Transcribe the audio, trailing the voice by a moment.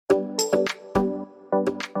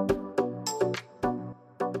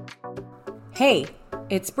Hey,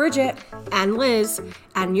 it's Bridget and Liz,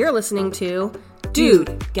 and you're listening to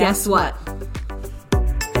Dude, Guess What?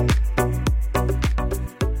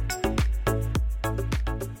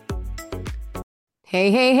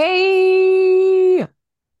 Hey.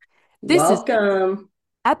 Welcome. Is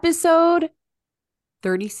episode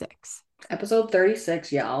 36. Episode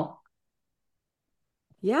 36, y'all.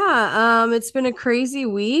 Yeah, it's been a crazy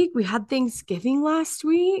week. We had Thanksgiving last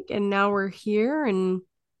week, and now we're here and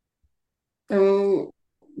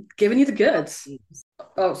giving you the goods.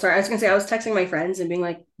 Oh, sorry. I was gonna say I was texting my friends and being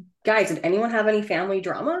like, guys, did anyone have any family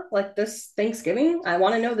drama like this Thanksgiving? I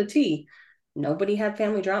want to know the tea. Nobody had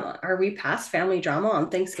family drama. Are we past family drama on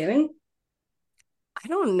Thanksgiving? I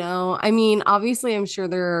don't know. I mean, obviously, I'm sure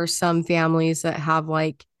there are some families that have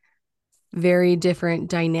like very different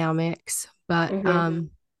dynamics, but I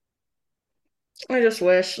just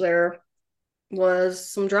wish there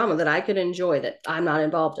was some drama that I could enjoy that I'm not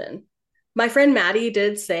involved in. My friend Maddie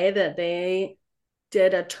did say that they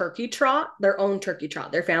did a turkey trot, their own turkey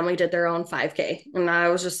trot. Their family did their own 5K. And I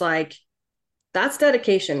was just like, that's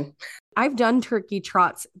dedication. I've done turkey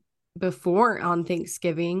trots before on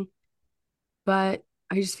Thanksgiving, but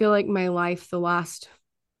I just feel like my life the last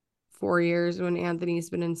 4 years when Anthony's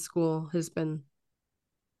been in school has been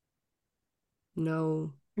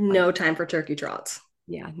no time for turkey trots.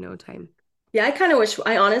 Yeah, no time. Yeah, I kind of wish,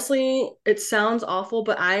 I honestly, it sounds awful,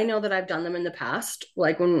 but I know that I've done them in the past.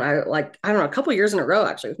 Like when I don't know, a couple years in a row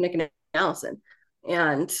actually with Nick and Allison.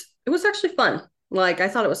 And it was actually fun. Like I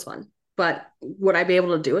thought it was fun, but would I be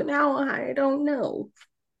able to do it now? I don't know.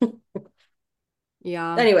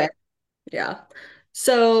 Yeah. Anyway, yeah.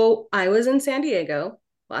 So I was in San Diego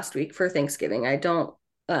last week for Thanksgiving. I don't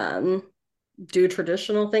do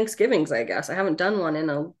traditional Thanksgivings, I guess. I haven't done one in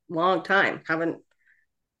a long time.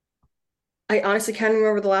 I honestly can't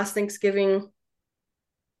remember the last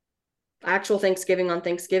actual Thanksgiving on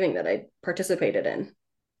Thanksgiving that I participated in.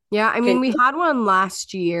 Yeah, I mean, we had one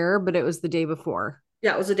last year, but it was the day before.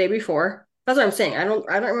 Yeah, it was the day before. That's what I'm saying. I don't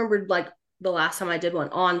remember like the last time I did one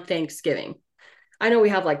on Thanksgiving. I know we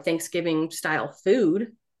have like Thanksgiving style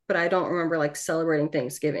food, but I don't remember like celebrating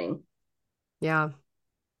Thanksgiving. Yeah.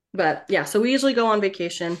 But yeah, so we usually go on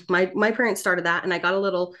vacation. My parents started that, and I got a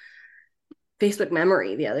little Facebook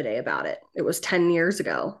memory the other day about it. It was 10 years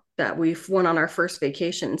ago that we went on our first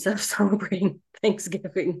vacation instead of celebrating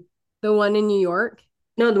Thanksgiving. The one in New York?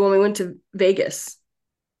 No, the one we went to Vegas.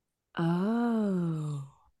 Oh,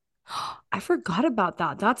 I forgot about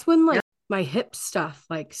that. That's when like my hip stuff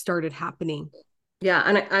like started happening.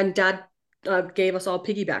 Yeah, and Dad gave us all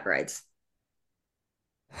piggyback rides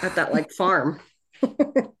at that like farm.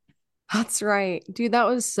 That's right. Dude, that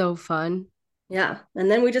was so fun. Yeah. And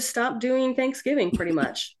then we just stopped doing Thanksgiving pretty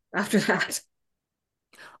much after that.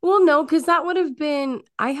 Well, no, because that would have been,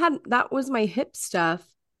 that was my hip stuff.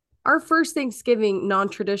 Our first Thanksgiving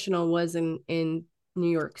non-traditional was in New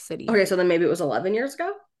York City. Okay, so then maybe it was 11 years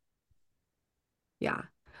ago? Yeah.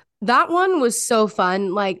 That one was so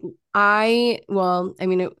fun. Like I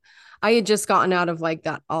had just gotten out of like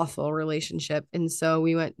that awful relationship. And so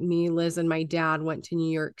me, Liz, and my dad went to New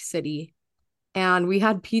York City and we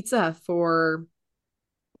had pizza for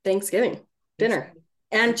Thanksgiving dinner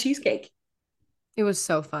and cheesecake. It was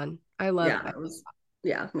so fun. I love it.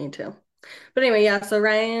 Yeah, me too. But anyway, yeah, so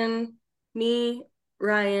Ryan,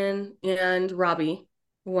 and Robbie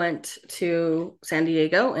went to San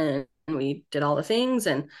Diego and we did all the things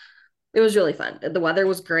and it was really fun. The weather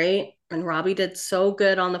was great and Robbie did so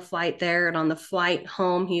good on the flight there, and on the flight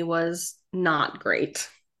home he was not great.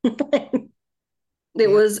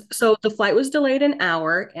 So the flight was delayed an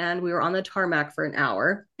hour and we were on the tarmac for an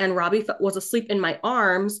hour, and Robbie was asleep in my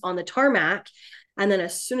arms on the tarmac, and then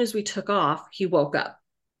as soon as we took off he woke up.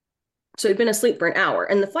 So he'd been asleep for an hour,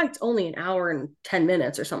 and the flight's only an hour and 10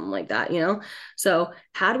 minutes or something like that, So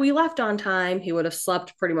had we left on time, he would have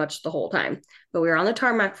slept pretty much the whole time. But we were on the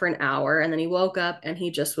tarmac for an hour, and then he woke up and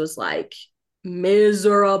he just was like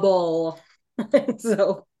miserable.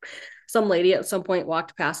 So some lady at some point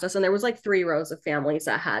walked past us, and there was like 3 rows of families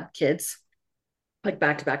that had kids, like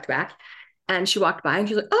back to back to back. And she walked by and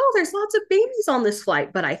she's like, "Oh, there's lots of babies on this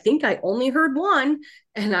flight, but I think I only heard one."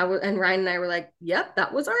 And Ryan and I were like, "Yep,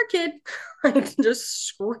 that was our kid." Like just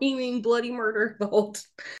screaming bloody murder the whole time.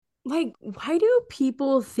 Like, why do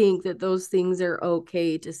people think that those things are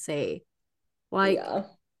okay to say? Like,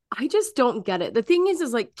 I just don't get it. The thing is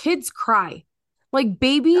like kids cry, like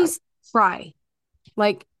babies cry,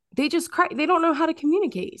 like they just cry. They don't know how to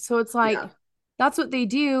communicate. So it's like, that's what they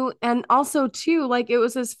do. And also too, like it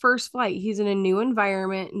was his first flight. He's in a new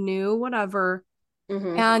environment, new whatever.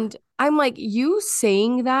 And I'm like, you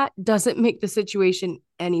saying that doesn't make the situation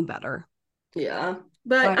any better. Yeah.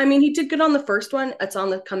 But But I mean, he did good on the first one. It's on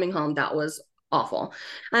the coming home. That was awful.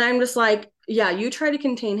 And I'm just like, yeah, you try to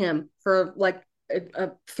contain him for like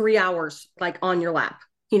 3 hours, like on your lap,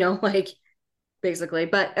 like basically.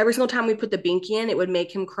 But every single time we put the binky in, it would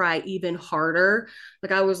make him cry even harder.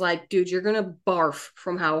 Like I was like, dude, you're gonna barf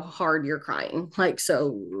from how hard you're crying. Like,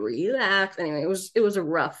 so relax. Anyway, it was a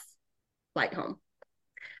rough flight home.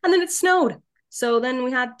 And then it snowed. So then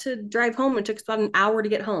we had to drive home. It took us about an hour to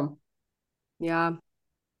get home. yeah.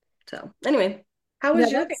 So anyway, how Yeah,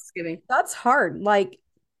 was your Thanksgiving? that's hard. Like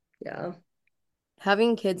Yeah.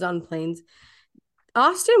 having kids on planes.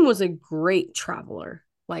 Austin was a great traveler,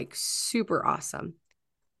 like super awesome.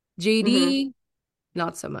 Mm-hmm. JD,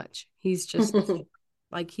 not so much. He's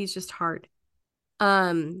just hard.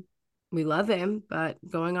 Um, we love him, but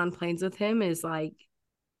going on planes with him is like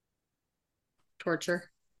Torture.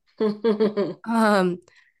 um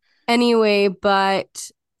anyway, but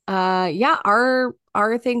yeah, our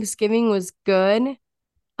Thanksgiving was good.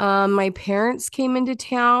 My parents came into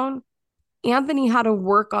town. Anthony had to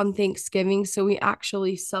work on Thanksgiving, so we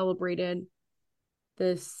actually celebrated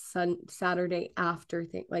this Saturday after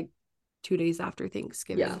like 2 days after Yeah.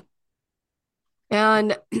 Thanksgiving.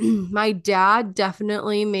 And my dad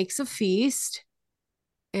definitely makes a feast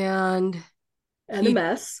and And a he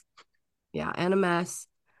mess. yeah, and a mess.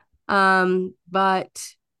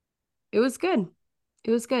 But it was good.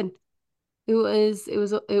 It was good. It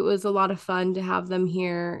was a lot of fun to have them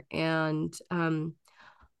here and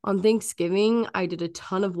on Thanksgiving I did a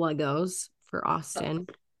ton of Legos for Austin.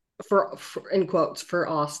 For in quotes for For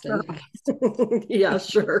Austin. Yeah,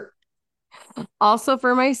 sure. also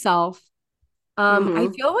for myself. I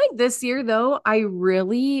Mm-hmm. feel like this year though, I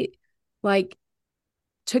really like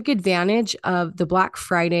took advantage of the Black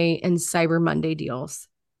Friday and Cyber Monday deals.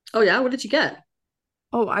 Oh yeah, what did you get?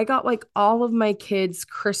 Oh, I got like all of my kids'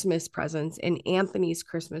 Christmas presents and Anthony's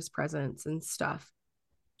Christmas presents and stuff.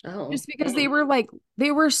 Oh, Just because dang.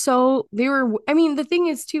 I mean, the thing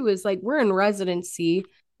is too, is like we're in residency.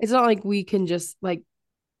 It's not like we can just like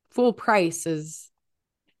full price is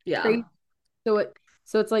Yeah. crazy. So it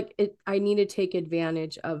so it's like I need to take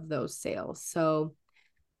advantage of those sales. So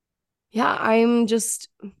yeah, I'm just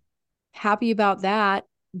happy about that.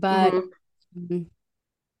 But Mm-hmm.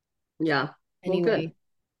 Yeah. Well, anyway, good.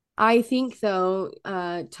 I think though,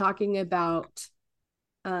 talking about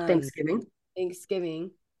um Thanksgiving.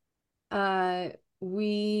 Thanksgiving, uh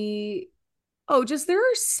we just there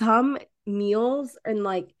are some meals and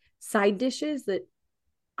like side dishes that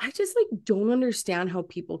I just like don't understand how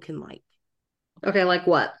people can like. Okay, like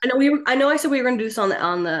what? I know I said we were gonna do this on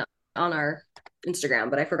our Instagram,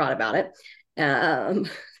 but I forgot about it. Um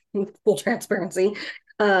full transparency.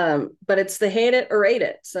 But it's the hate it or ate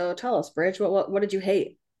it. So tell us, Bridge, what did you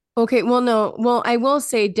hate? Okay, well no, well I will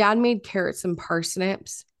say dad made carrots and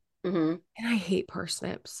parsnips Mm-hmm. and I hate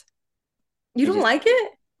parsnips. You I don't just like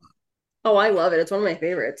it? Oh, I love it. It's one of my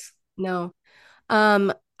favorites. no.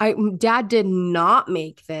 I dad did not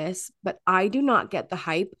make this, but I do not get the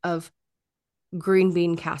hype of green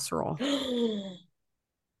bean casserole.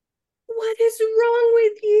 What is wrong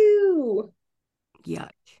with you? Yuck.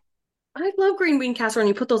 I love green bean casserole,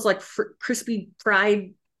 and you put those like crispy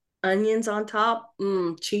fried onions on top.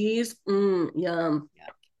 Cheese. Yum.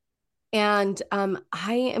 And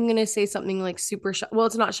I am gonna say something like well,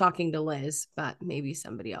 it's not shocking to Liz, but maybe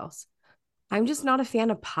somebody else. I'm just not a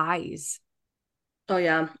fan of pies. Oh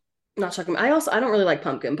yeah, not chocolate. I don't really like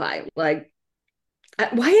pumpkin pie. Like,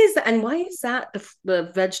 why is that? And why is that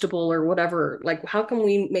the vegetable or whatever? Like, how can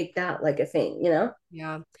we make that like a thing? Yeah.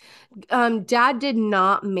 Dad did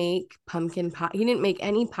not make pumpkin pie. He didn't make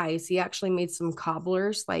any pies. He actually made some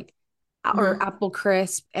cobblers, like or Mm-hmm. apple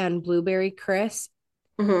crisp and blueberry crisp.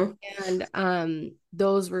 Mm-hmm. And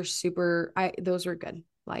those were those were good.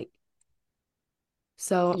 Like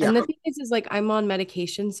so, Yeah. and the thing is like I'm on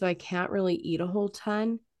medication, so I can't really eat a whole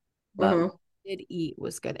ton, but what Mm-hmm. I did eat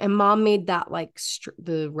was good. And mom made that like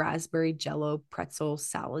the raspberry jello pretzel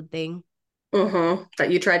salad thing. Mm-hmm.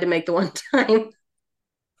 That you tried to make the one time.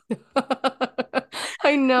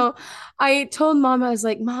 I know. I told mom, I was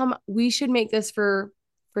like, Mom, we should make this for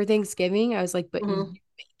Thanksgiving. I was like, but you Mm-hmm.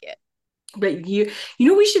 make it. But you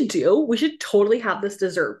know what we should do? We should totally have this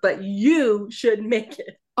dessert, but you should make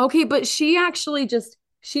it. Okay, but she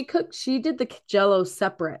did the jello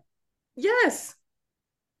separate. Yes.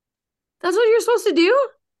 That's what you're supposed to do?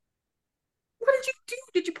 What did you do?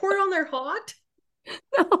 Did you pour it on there hot?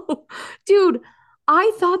 No. Dude,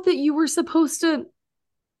 I thought that you were supposed to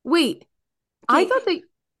wait. I Okay, thought that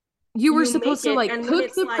you were you make supposed to it, like and when cook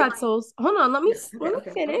it's the like, pretzels. Hold on, yeah, okay, let me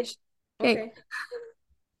okay, okay, finish. Okay.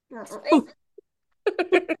 okay.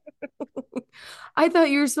 I thought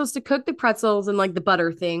you were supposed to cook the pretzels in like the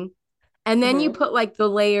butter thing. And then you Mm-hmm. put like the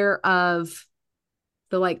layer of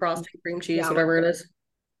the like, Frosting, cream cheese, yeah. whatever it is.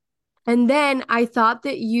 And then I thought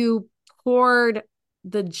that you poured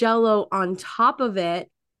the jello on top of it.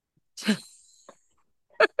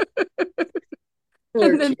 You're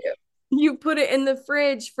And then cute. you put it in the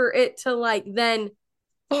fridge for it to like then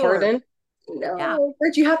form. Harden. Yeah. No,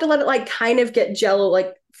 but you have to let it like kind of get jello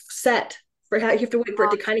like set. For how you have to wait for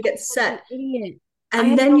it Oh, to kind of get I'm an set, idiot. I and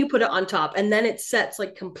had then no. you put it on top, and then it sets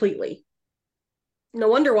like completely. No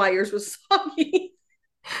wonder why yours was soggy.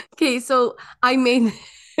 Okay, so I made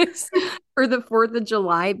this for the 4th of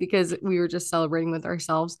July because we were just celebrating with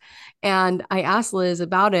ourselves. And I asked Liz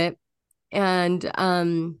about it. And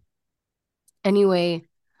anyway,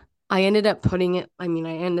 I ended up putting it, I mean,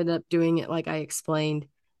 I ended up doing it like I explained.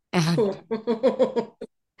 And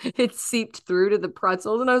it seeped through to the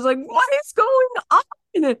pretzels. And I was like, what is going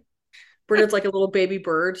on? Bridget's like a little baby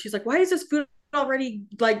bird. She's like, why is this food already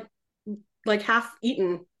like half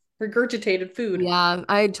eaten, regurgitated food? Yeah,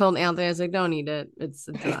 I told Anthony, I was like, don't eat it. It's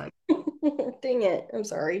a drug. Dang it. I'm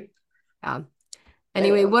sorry. Yeah. I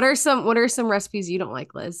Anyway, know. what are some recipes you don't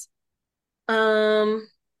like, Liz? Um,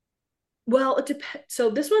 well, it depends. So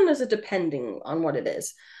this one is a depending on what it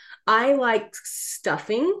is. I like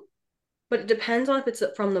stuffing, but it depends on if it's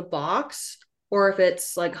from the box or if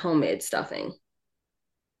it's like homemade stuffing.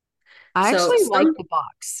 I So actually like some, the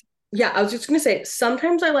box. yeah, I was just gonna say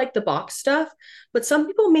sometimes I like the box stuff, but some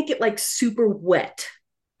people make it like super wet.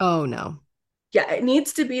 Oh no. Yeah, it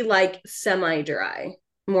needs to be like semi-dry,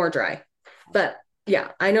 more dry. But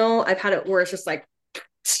yeah, I know I've had it where it's just like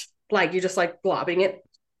you just like globbing it,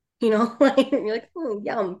 like you're like, oh,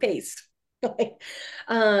 yum, paste. Like,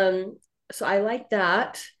 um, so I like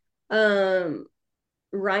that. Um,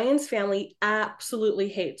 Ryan's family absolutely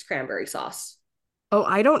hates cranberry sauce. Oh,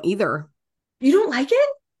 I don't either. You don't like it?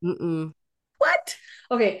 Mm-mm. What?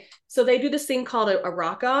 Okay, so they do this thing called a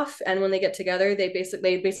rock off, and when they get together, they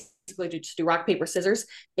basically just do rock paper scissors,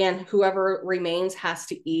 and whoever remains has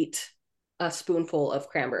to eat a spoonful of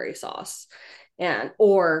cranberry sauce, and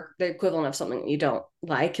or the equivalent of something that you don't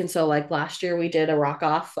like. And so, like last year, we did a rock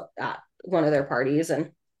off at one of their parties,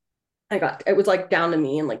 and it was like down to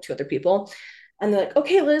me and like two other people. And they're like,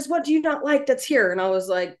 okay, Liz, what do you not like that's here? And I was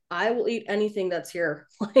like, I will eat anything that's here.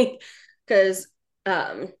 Like, because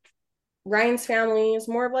um Ryan's family is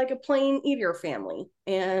more of like a plain eater family.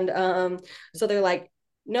 And so they're like,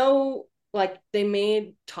 no, like they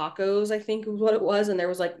made tacos, I think was what it was. And there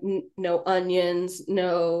was like no onions,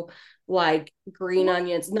 no like green What?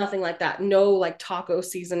 onions, nothing like that. No like taco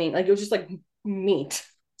seasoning. Like it was just like meat.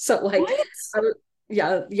 So like, What?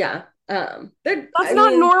 yeah, yeah. That's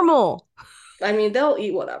not normal. I mean, they'll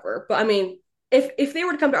eat whatever. But I mean, if they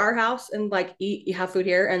were to come to our house and like eat, you have food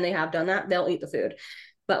here, and they have done that, they'll eat the food.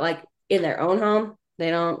 But like in their own home, they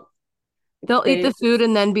don't. They'll eat the They food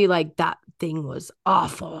and then be like, that thing was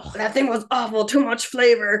awful. that thing was awful, too much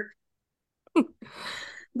flavor.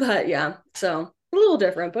 But yeah, so a little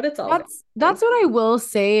different, but it's all That's good. what I will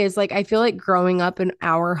say is like I feel like growing up in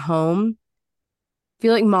our home, I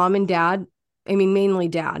feel like mom and dad, I mean mainly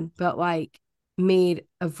dad, but like made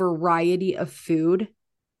a variety of food.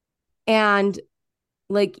 And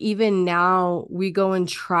like even now we go and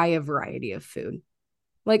try a variety of food.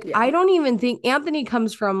 Like Yeah, I don't even think Anthony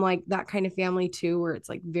comes from like that kind of family too, where it's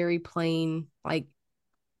like very plain, like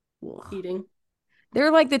ugh. eating.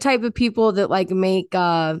 They're like the type of people that like make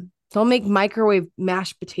they'll make microwave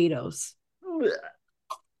mashed potatoes.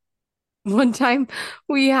 One time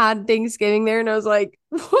we had Thanksgiving there and I was like,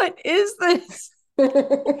 what is this?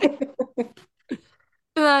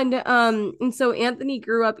 And so Anthony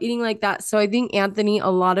grew up eating like that. So I think Anthony, a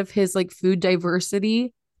lot of his like food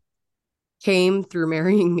diversity came through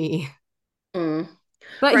marrying me. Mm.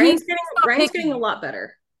 But Ryan's getting not Ryan's getting a picky. lot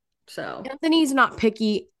better. So Anthony's not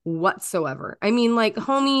picky whatsoever. I mean, like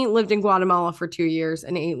homie lived in Guatemala for 2 years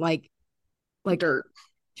and ate like dirt.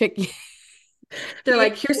 chicken. They're He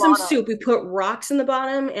ate like, here's some guano. soup. We put rocks in the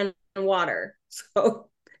bottom and water. So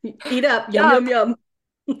eat up. Yum Yuck. yum yum.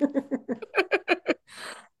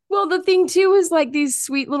 Well, the thing too is like these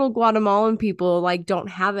sweet little Guatemalan people like don't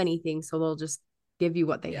have anything, so they'll just give you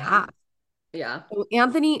what they Yeah. have. Yeah. So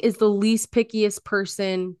Anthony is the least pickiest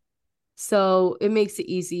person, so it makes it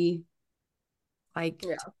easy, like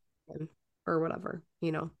Yeah. or whatever.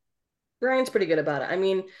 Ryan's pretty good about it. I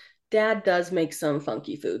mean, dad does make some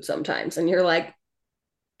funky food sometimes, and you're like,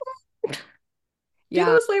 do Yeah.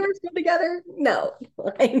 those flavors go together? No.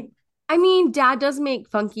 Like, I mean, dad does make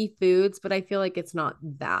funky foods, but I feel like it's not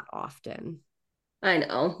that often. I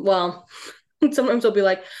know. Well, Sometimes he'll be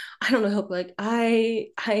like, I don't know, he'll be like,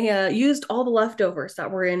 I used all the leftovers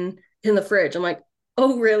that were in the fridge. I'm like,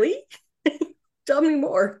 oh really? Tell me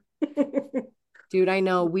more. Dude, I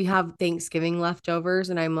know we have Thanksgiving leftovers,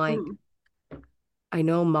 and I'm like, Mhm. I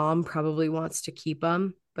know mom probably wants to keep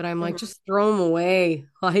them, but I'm like, Mhm. just throw them away.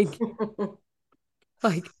 Like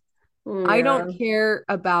I don't Yeah. care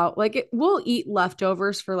about like we'll eat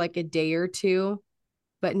leftovers for like a day or two,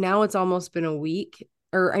 but now it's almost been a week.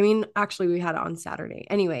 Or I mean, actually we had it on Saturday.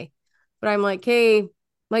 Anyway, but I'm like, hey,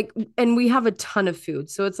 like and we have a ton of food.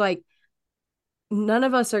 So it's like none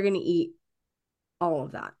of us are going to eat all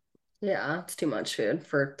of that. Yeah, it's too much food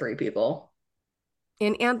for three people.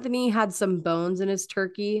 And Anthony had some bones in his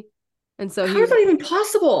turkey. And so he How is was, that even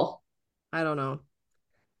possible? I don't know.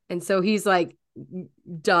 And so he's like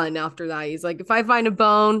done after that. He's like, if I find a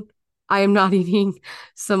bone, I am not eating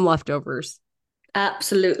some leftovers.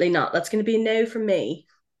 Absolutely not. That's going to be a no from me.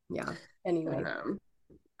 Yeah. Anyway.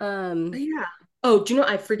 Um, but Um, yeah. Oh, do you know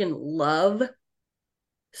I freaking love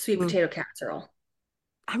sweet mm, potato casserole?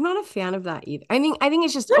 I'm not a fan of that either. I think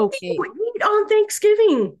it's just What do okay. you eat on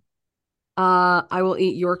Thanksgiving? I will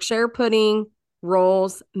eat Yorkshire pudding,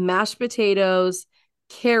 rolls, mashed potatoes,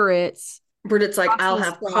 carrots, But it's like I'll Brussels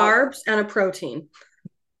have sprouts, carbs and a protein.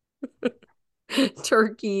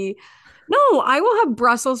 turkey. No, I will have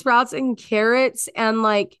Brussels sprouts and carrots and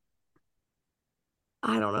like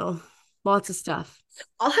I don't know, lots of stuff.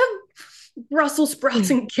 I'll have Brussels sprouts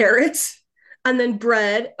and carrots, and then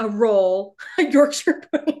bread, a roll, a Yorkshire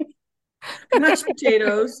pudding, mashed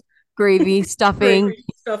potatoes, Gravy, stuffing. gravy,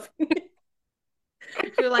 stuff.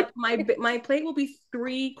 You're like my plate will be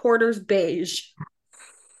 3/4 beige.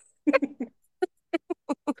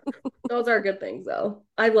 Those are good things though.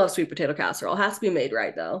 I love sweet potato casserole. It has to be made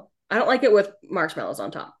right though. I don't like it with marshmallows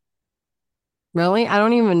on top. Really? I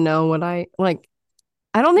don't even know what I like.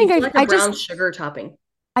 I don't You think do I've like a brown sugar topping.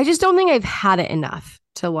 I just don't think I've had it enough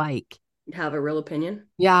to like, Have a real opinion.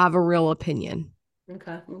 yeah, have a real opinion.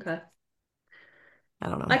 Okay, okay. I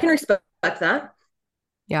don't I know. can respect that.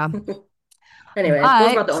 Yeah. Anyways, those are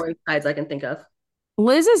But about the only sides I can think of.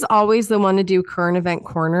 Liz is always the one to do current event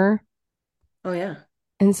corner. Oh yeah.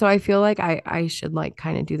 And so I feel like I should like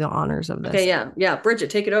kind of do the honors of Okay, this. yeah. Yeah. Bridget,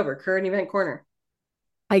 take it over. Current event corner.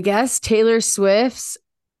 I guess Taylor Swift's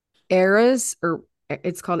Eras, or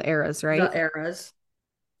it's called Eras, The right? eras.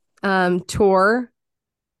 Tour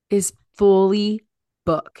is fully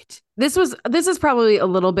booked. This is probably a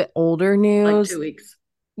little bit older Like news. 2 weeks.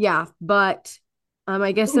 Yeah, but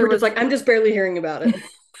I guess there Bridget's was like, I'm just barely hearing about it.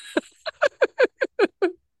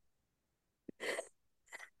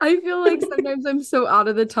 I feel like sometimes I'm so out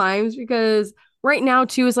of the times because right now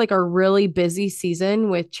too is like a really busy season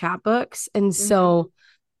with chapbooks. And Mhm. so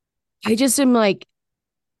I just am like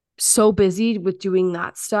so busy with doing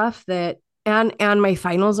that stuff that and my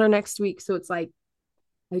finals are next week. So it's like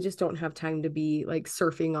I just don't have time to be like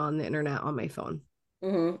surfing on the internet on my phone.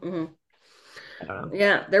 Mhm. I don't know.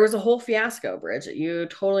 Yeah, there was a whole fiasco, Bridget. You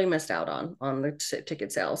totally missed out on the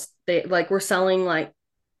ticket sales. They like were selling like,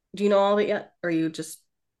 do you know all of it yet? Or you just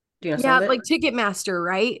do you know some Yeah, of it? like Ticketmaster,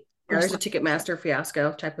 right? Yeah, Or there's a something. Ticketmaster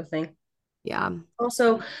fiasco type of thing. Yeah.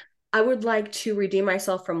 Also, I would like to redeem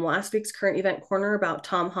myself from last week's current event corner about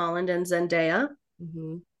Tom Holland and Zendaya.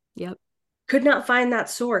 Mm-hmm. Yep. Could not find that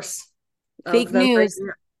source of Fake them news. breaking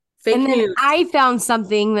up. And Fake then news. I found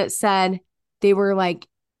something that said they were like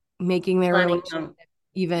making their Planning relationship on,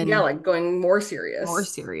 yeah, even like going more more serious.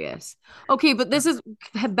 serious. Okay, but this is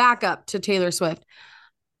back up to Taylor Swift.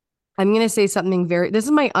 I'm going to say something this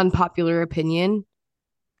is my unpopular opinion.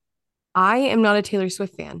 I am not a Taylor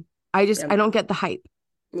Swift fan. Yeah, I don't get the hype.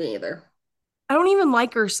 me either. I don't even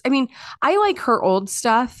like her. I mean, I like her old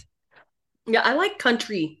stuff. Yeah, I like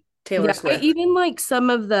country Taylor Yeah, I Swift. even like some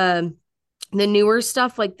of the newer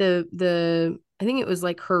stuff like the I think it was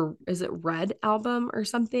like her is it Red album or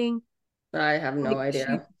something? I have no Like she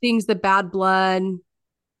idea. sings the Bad Blood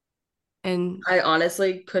and I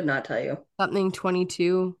honestly could not tell you. something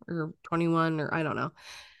 22 or 21 or I don't know.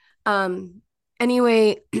 Um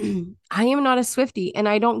anyway, I am not a Swiftie and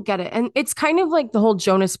I don't get it. And it's kind of like the whole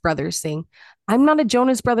Jonas Brothers thing. I'm not a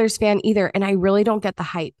Jonas Brothers fan either and I really don't get the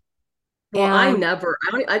hype. Well, And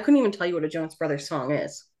I couldn't even tell you what a Jonas Brothers song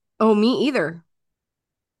is. oh, me either.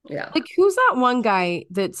 Yeah. Like who's that one guy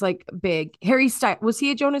that's like big? Harry Styles. Was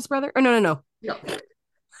he a Jonas brother? Or no, no, no. No.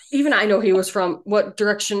 Even I know he was from what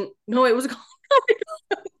direction? No, it was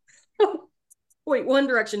wait, One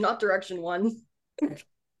Direction, not Direction One.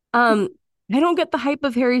 Um, I don't get the hype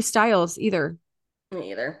of Harry Styles either.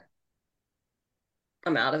 Me either.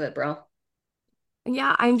 I'm out of it, bro.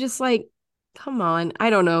 Yeah, I'm just like, come on. I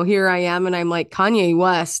don't know. Here I am and I'm like Kanye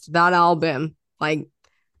West, that album like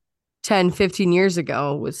 10, 15 years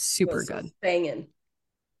ago was It super was good. banging.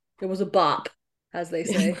 It was a bop, as they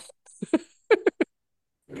say.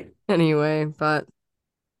 Anyway, but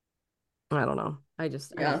I don't know. I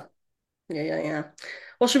just Yeah. Yeah.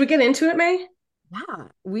 Well, should we get into it, May? yeah,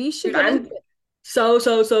 we should Dude, get into I'm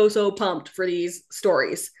it. so pumped for these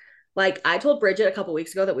stories. Like I told Bridget a couple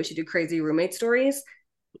weeks ago that we should do crazy roommate stories,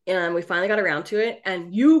 and we finally got around to it.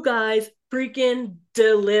 And you guys freaking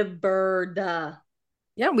delivered.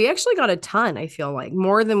 Yeah, we actually got a ton, I feel like,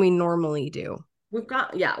 more than we normally do. We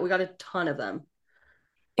got a ton of them.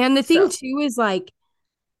 And the thing So, too is like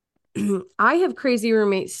I have crazy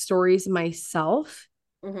roommate stories myself.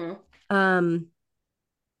 mm-hmm, Um,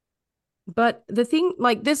 but the thing,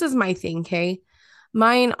 like, this is my thing, okay?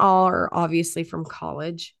 Mine all are obviously from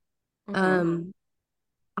college. mm-hmm, Um,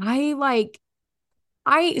 I like,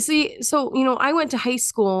 I see, so, I went to high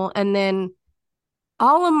school and then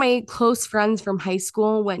all of my close friends from high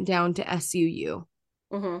school went down to SUU.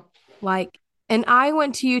 mm-hmm. Like, and I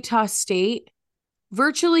went to Utah State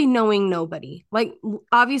virtually knowing nobody. Like,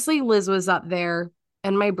 obviously, Liz was up there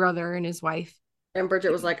and my brother and his wife. And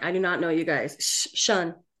Bridget was like, I do not know you guys.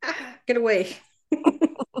 Shun. Get away.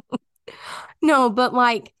 No, but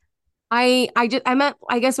like, I meant,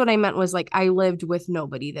 I guess what I meant was like, I lived with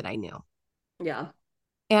nobody that I knew. Yeah.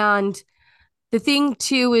 And the thing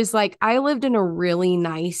too is like, I lived in a really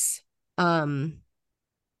nice, um,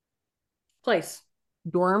 Place.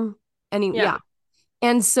 dorm. Any, Yeah. yeah.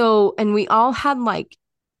 And so, and we all had like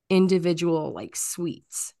individual like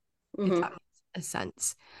suites, if Mm-hmm. that makes a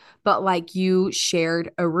sense. But like you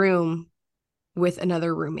shared a room with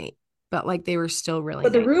another roommate, but like they were still really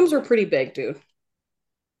But the nice. rooms were pretty big, dude.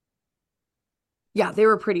 Yeah, they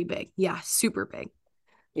were pretty big. Yeah, super big.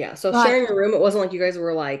 Yeah. So But sharing a room, it wasn't like you guys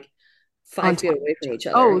were like on 5 feet top of away each from other. each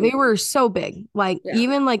other. Oh, they were so big. Like Yeah.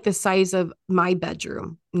 even like the size of my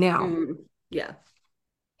bedroom now. Mm-hmm. Yeah.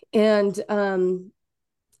 And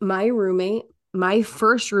my roommate, my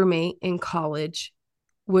first roommate in college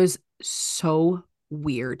was so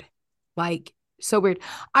weird. Like so weird.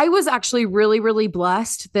 I was actually really, really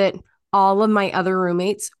blessed that all of my other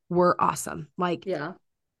roommates were awesome. Like Yeah.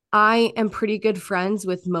 I am pretty good friends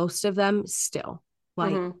with most of them still,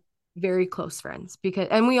 like Mm-hmm. very close friends because,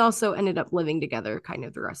 and we also ended up living together kind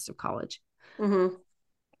of the rest of college. Mm-hmm.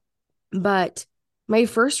 But my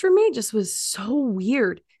first roommate just was so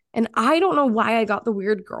weird. And I don't know why I got the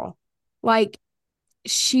weird girl. Like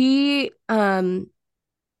she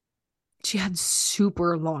she had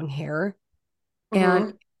super long hair and Mm-hmm.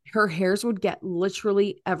 her hairs would get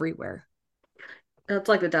literally everywhere. That's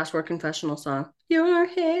like the Dashboard Confessional song. Your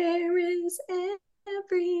hair is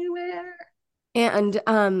everywhere. And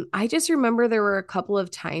I just remember there were a couple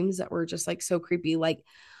of times that were just like so creepy. Like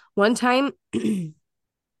one time I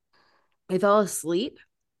fell asleep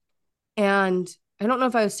and I don't know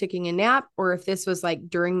if I was taking a nap or if this was like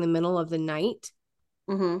during the middle of the night,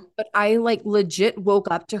 Mm-hmm. but I like legit woke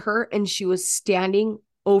up to her and she was standing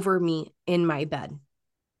over me in my bed.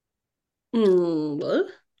 What?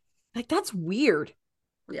 Like that's weird.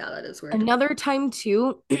 Yeah, that is weird. Another time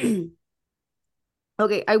too.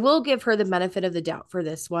 Okay, I will give her the benefit of the doubt for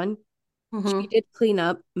this one. She Mm-hmm. did clean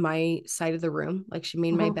up my side of the room, like she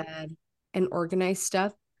made my Mm-hmm. bed and organized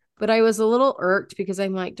stuff. But I was a little irked because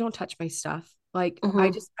I'm like, don't touch my stuff. Like,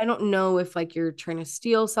 Mm-hmm. I don't know if like you're trying to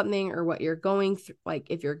steal something or what you're going through, like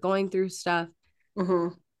if you're going through stuff.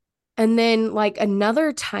 Mm-hmm. And then like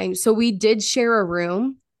another time, so we did share a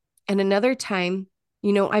room. And another time,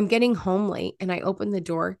 I'm getting home late and I open the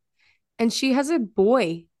door and she has a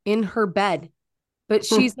boy in her bed, but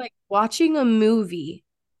she's like watching a movie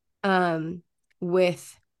um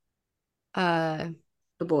with uh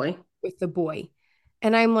The boy. with the boy.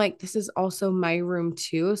 And I'm like, this is also my room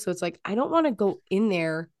too. So it's like, I don't want to go in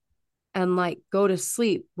there and like go to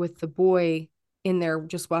sleep with the boy in there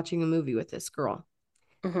just watching a movie with this girl.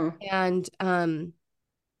 Mm-hmm. And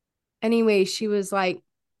anyway, she was like,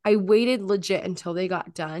 I waited legit until they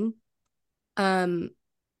got done. Um,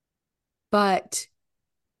 but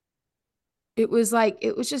it was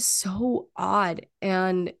just so odd.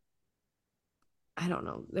 And I don't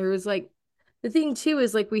know. There was like the thing too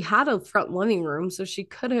is like we had a front living room, so she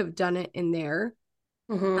could have done it in there.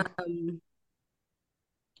 Mm-hmm. Um,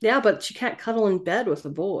 Yeah, but she can't cuddle in bed with a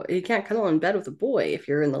boy. You can't cuddle in bed with a boy if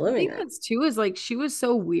you're in the the living thing room. is too is like she was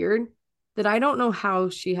so weird that I don't know how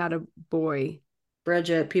she had a boy.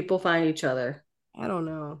 Bridget, people find each other. I don't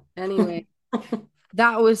know. Anyway,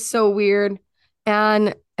 that was so weird.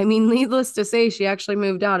 And I mean, needless to say, she actually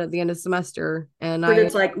moved out at the end of semester. And I,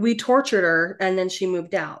 Bridget's like, we tortured her and then she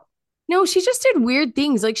moved out. No, she just did weird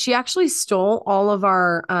things. Like she actually stole all of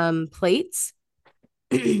our plates,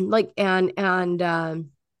 like and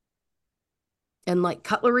like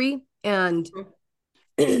cutlery and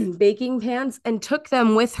baking pans and took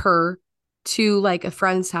them with her to like a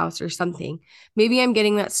friend's house or something. Maybe I'm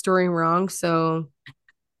getting that story wrong. So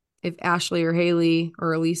if Ashley or Haley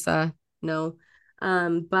or Elisa know.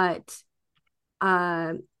 But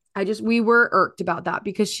uh we were irked about that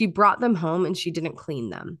because she brought them home and she didn't clean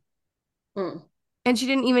them. Mm. And she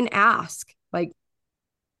didn't even ask. Like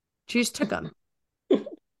she just took them.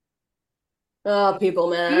 Oh,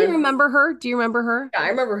 people, Do you man. remember her? Do you remember her? Yeah, I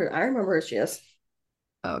remember who. I remember who she is.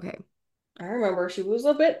 Oh, okay. I remember she was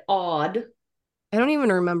a bit odd. I don't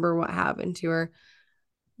even remember what happened to her.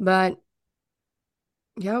 But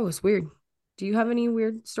yeah, it was weird. Do you have any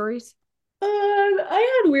weird stories?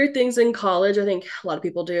 I had weird things in college. I think a lot of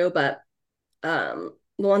people do, but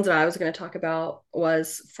the ones that I was going to talk about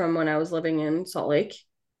was from when I was living in Salt Lake,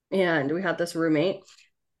 and we had this roommate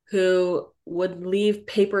who would leave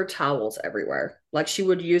paper towels everywhere. Like she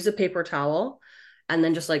would use a paper towel and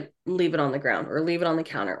then just like leave it on the ground or leave it on the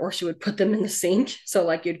counter, or she would put them in the sink. So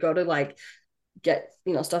like you'd go to like get,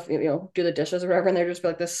 stuff, do the dishes or whatever, and there'd just be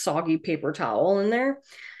like this soggy paper towel in there.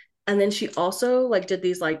 And then she also like did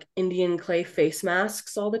these like Indian clay face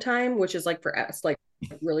masks all the time, which is like for us, like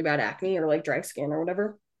really bad acne or like dry skin or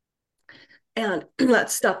whatever. And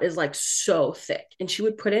that stuff is like so thick. And she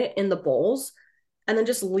would put it in the bowls and then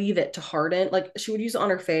just leave it to harden. Like she would use it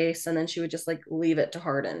on her face and then she would just like leave it to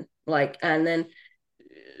harden. Like, and then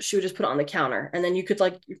she would just put it on the counter. And then you could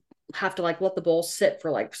like have to like let the bowl sit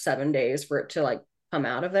for like 7 days for it to like come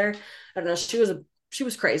out of there. I don't know. She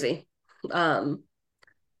was crazy. Um,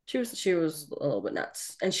 she was a little bit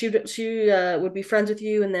nuts, and she would be friends with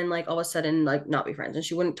you, and then like all of a sudden like not be friends, and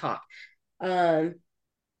she wouldn't talk. Um,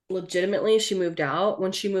 Legitimately, she moved out.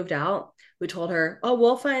 When she moved out, we told her, "Oh,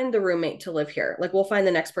 we'll find the roommate to live here. Like we'll find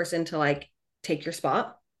the next person to like take your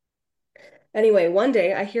spot." Anyway, one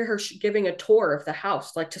day I hear her giving a tour of the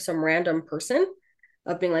house, like to some random person,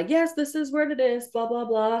 of being like, "Yes, this is where it is." Blah blah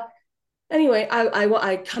blah. Anyway,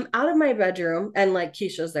 I come out of my bedroom and like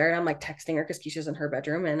Keisha's there and I'm like texting her because Keisha's in her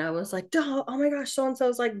bedroom and I was like, duh, oh my gosh, so and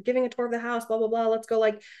so's like giving a tour of the house, blah blah blah. Let's go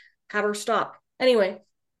like have her stop. Anyway,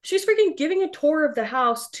 she's freaking giving a tour of the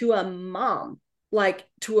house to a mom, like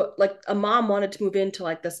a mom wanted to move into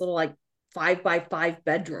like this little like 5 by 5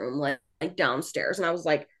 bedroom like downstairs, and I was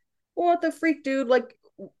like, what the freak, dude? Like,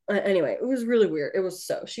 anyway, it was really weird. It was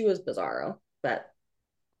so she was bizarro, but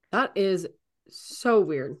That is so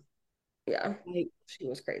weird. yeah, Like, she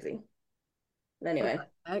was crazy. what Anyway.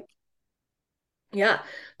 the heck? Yeah,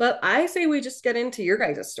 but I say we just get into your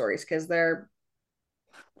guys' stories because they're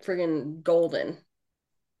friggin' golden.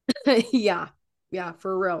 Yeah. Yeah,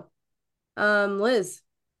 for real. Liz,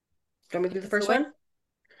 Do you want me to do take the us first away. one?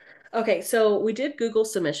 Okay, so we did Google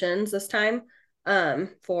submissions this time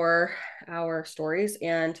for our stories,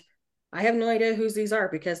 and I have no idea whose these are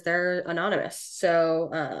because they're anonymous.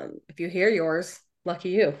 So if you hear yours, lucky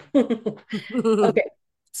you. Okay,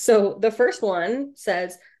 so the first one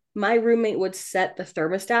says, my roommate would set the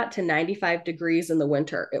thermostat to 95 degrees in the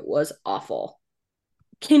winter. It was awful.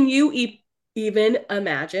 Can you even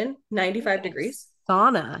imagine 95 degrees?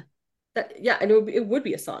 Sauna. Yeah, and it would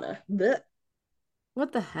be a sauna. Blech.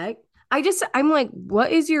 What the heck? I'm like,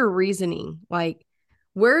 what is your reasoning? Like,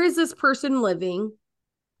 where is this person living?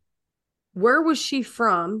 Where was she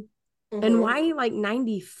from? And Mhm. why like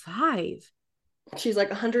 95? She's like,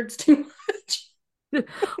 100's too much.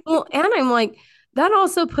 Well, and I'm like, that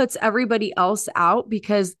also puts everybody else out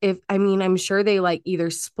because I mean, I'm sure they like either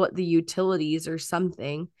split the utilities or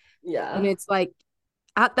something. And Yeah. it's like,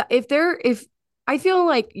 if I feel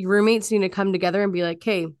like roommates need to come together and be like,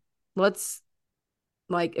 hey, let's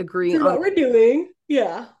like This agree is on what we're doing.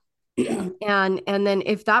 Yeah. Yeah. and then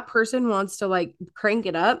if that person wants to like crank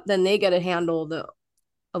it up, then they get to handle the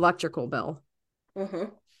electrical bill. Mm-hmm.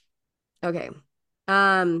 Okay.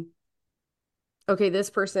 Um, okay, this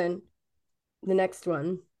person, the next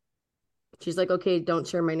one, she's like, okay, don't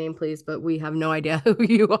share my name, please, but we have no idea who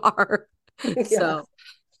you are. Yeah.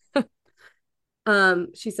 So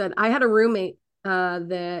she said, I had a roommate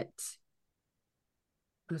that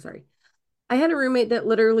I'm sorry. I had a roommate that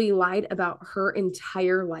literally lied about her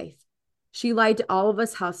entire life. She lied to all of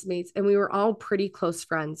us housemates, and we were all pretty close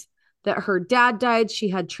friends. That her dad died, she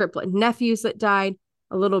had triplet nephews that died,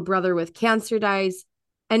 a little brother with cancer dies.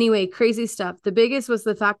 Anyway, crazy stuff. The biggest was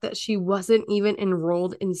the fact that she wasn't even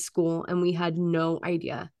enrolled in school, and we had no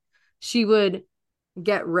idea. She would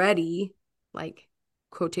get ready, like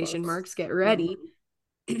quotation Quotes. marks, get Mm-hmm. ready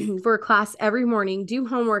for class every morning, do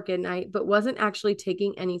homework at night, but wasn't actually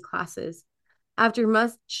taking any classes. After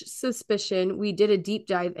much suspicion, we did a deep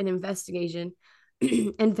dive and investigation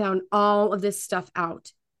and found all of this stuff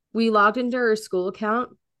out. We logged into her school account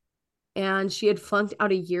and she had flunked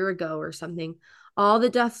out a year ago or something. All the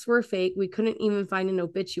deaths were fake. We couldn't even find an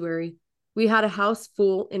obituary. We had a house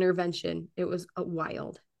full intervention. It was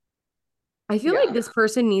wild. I feel like Yeah. this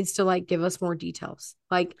person needs to like give us more details.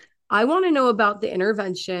 Like, I want to know about the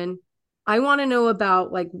intervention. I want to know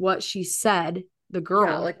about like what she said, the Yeah,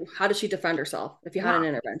 girl. like how did she defend herself if you had Yeah. an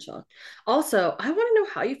intervention? Also, I want to know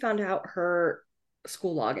how you found out her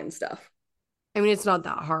school login stuff. I mean, it's not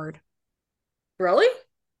that hard. Really?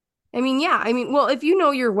 I mean, yeah. I mean, well, if you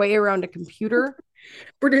know your way around a computer,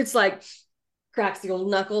 Bridget's like cracks the old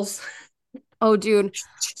knuckles. oh, dude,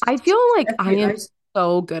 I feel like I am FBI.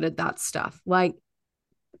 so good at that stuff. Like,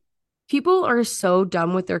 people are so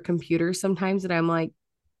dumb with their computers sometimes that I'm like,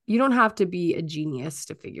 you don't have to be a genius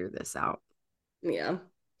to figure this out. Yeah.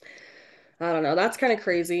 I don't know. That's kind of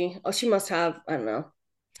crazy. Oh, she must have, I don't know.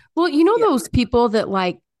 Well, you know Yeah. those people that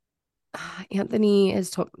like Anthony is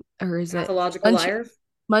told, or is it Pathological Munch- liars.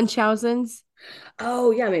 Munchausen's?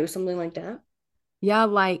 Oh, yeah, maybe something like that. Yeah,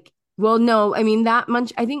 like, well, no, I mean that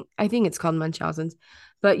I think it's called Munchausen's,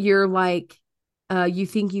 but you're like, you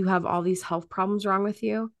think you have all these health problems wrong with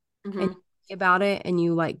you, and Hmm. you think about it, and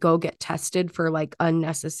you like go get tested for like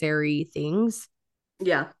unnecessary things.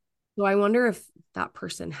 Yeah, So I wonder if that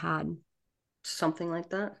person had, something like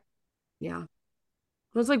that. yeah.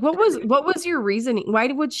 I was like, what was your reasoning? Why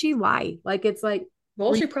would she lie? Like, it's like, Well,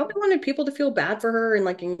 were you, she probably wanted people to feel bad for her and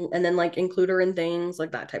like, and then like include her in things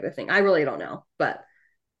like that type of thing. I really don't know, but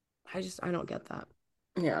I don't get that.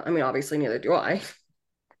 yeah, I mean, obviously, neither do I.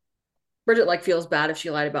 Bridget like feels bad if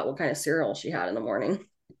she lied about what kind of cereal she had in the morning.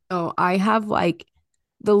 Oh, I have like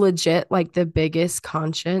the legit, like the biggest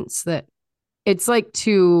conscience that it's like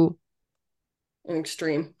to An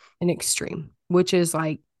extreme. an extreme, which is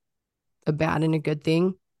like a bad and a good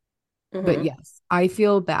thing. But Hmm. yes, I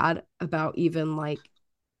feel bad about even like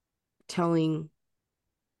telling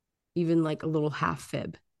even like a little half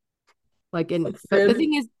fib. Like, and Like but the fib.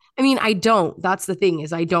 thing is, I mean, I don't. That's the thing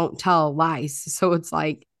is I don't tell lies. So it's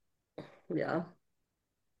like, Yeah,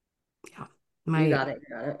 yeah, you my got it.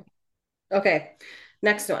 You got it. Okay.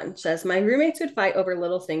 Next one says my roommates would fight over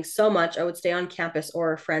little things so much I would stay on campus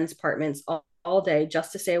or friends' apartments all day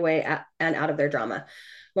just to stay away and out of their drama.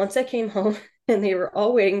 Once I came home and they were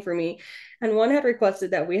all waiting for me, and one had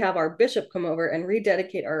requested that we have our bishop come over and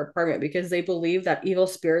rededicate our apartment because they believed that evil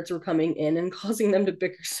spirits were coming in and causing them to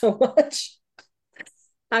bicker so much.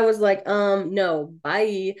 I was like, no,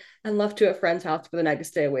 bye, and left to a friend's house for the night to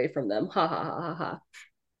stay away from them. Ha ha ha ha ha.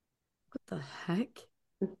 what the heck?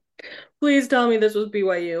 Please tell me this was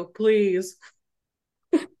BYU. Please.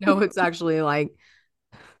 No, it's actually like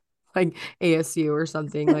ASU or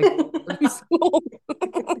something like school.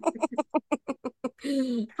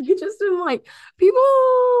 I just am like, people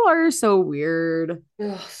are so weird.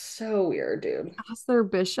 Ugh, so weird, dude. Ask their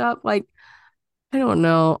bishop. Like, I don't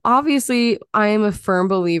know. Obviously, I am a firm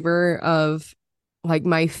believer of like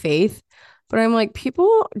my faith, but I'm like,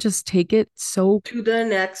 people just take it so, To the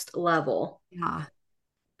next level. yeah.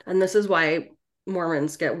 And this is why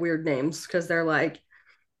Mormons get weird names because they're like,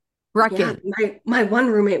 yeah, Reckon. my one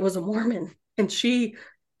roommate was a Mormon and she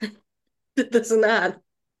did this and that.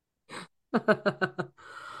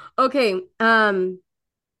 Okay.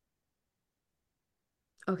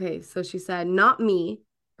 Okay. So she said, not me.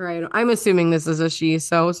 Right. I'm assuming this is a she.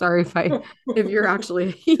 So sorry if you're actually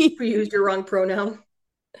a he. We used your wrong pronoun.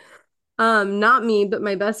 Not me, but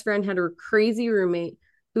my best friend had a crazy roommate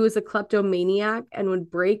who was a kleptomaniac and would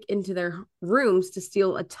break into their rooms to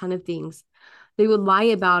steal a ton of things. They would lie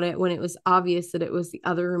about it when it was obvious that it was the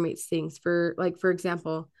other roommate's things. For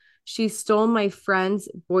example, she stole my friend's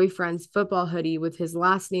boyfriend's football hoodie with his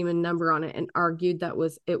last name and number on it and argued that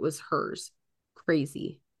was it was hers.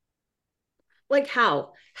 Crazy. Like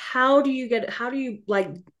how? How do you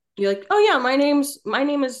like you're like, oh yeah, my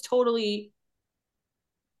name is totally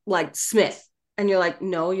like Smith. And you're like,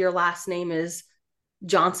 no, your last name is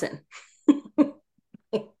Johnson.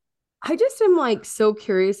 I just am like so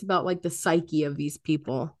curious about like the psyche of these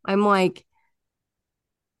people. I'm like,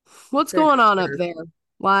 what's They're going on up disturbed. there?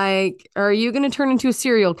 Like, are you going to turn into a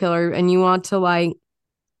serial killer and you want to like,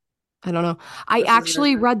 I don't know. I This is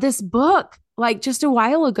actually read this book like just a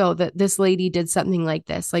while ago that this lady did something like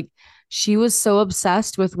this. Like, she was so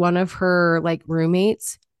obsessed with one of her like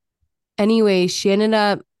roommates. Anyway, she ended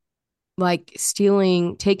up like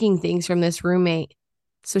taking things from this roommate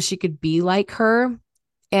so she could be like her.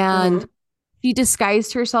 And Mhm. she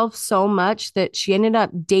disguised herself so much that she ended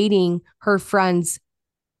up dating her friend's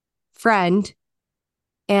friend,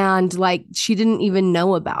 and like she didn't even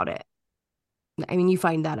know about it. I mean, you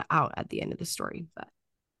find that out at the end of the story, but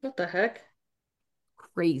What the heck?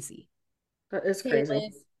 crazy. That is Hey, crazy.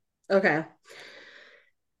 Liz. Okay.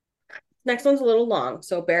 Next one's a little long,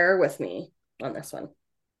 so bear with me on this one.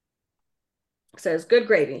 It says, good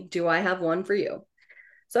gravy. Do I have one for you?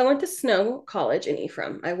 So I went to Snow College in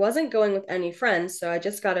Ephraim. I wasn't going with any friends, so I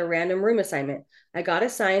just got a random room assignment. I got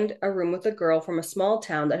assigned a room with a girl from a small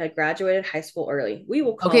town that had graduated high school early. We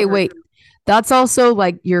will call Okay, her. wait. That's also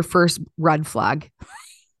like your first red flag.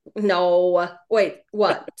 No, wait,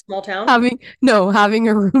 what? Small town? Having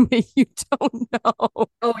a roommate you don't know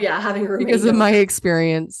Oh, yeah, having a roommate because you of don't. my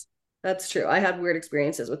experience. That's true. I had weird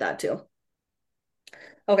experiences with that too.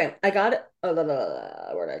 Okay, I got it. Oh,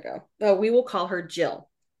 where'd I go? Oh, we will call her Jill.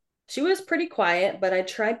 She was pretty quiet, but I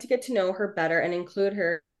tried to get to know her better and include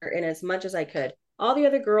her in as much as I could. All the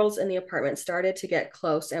other girls in the apartment started to get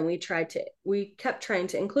close, and we kept trying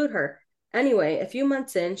to include her. Anyway, a few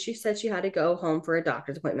months in, she said she had to go home for a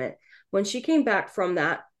doctor's appointment. When she came back from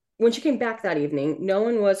that, when she came back that evening, no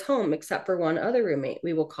one was home except for one other roommate.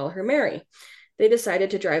 We will call her Mary. They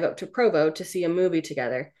decided to drive up to Provo to see a movie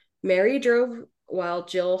together. Mary drove while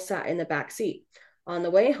Jill sat in the back seat. On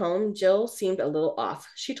the way home, Jill seemed a little off.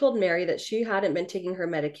 She told Mary that she hadn't been taking her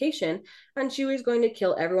medication and she was going to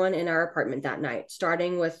kill everyone in our apartment that night,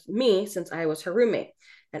 starting with me since I was her roommate.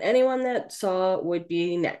 And anyone that saw would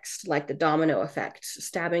be next, like the domino effect,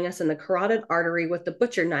 stabbing us in the carotid artery with the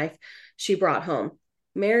butcher knife she brought home.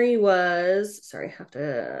 Mary was, sorry, I have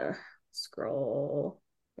to scroll.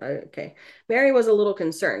 Okay. Mary was a little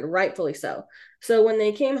concerned, rightfully so. So when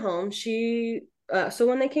they came home, she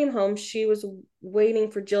was waiting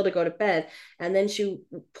for Jill to go to bed, and then she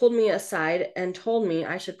pulled me aside and told me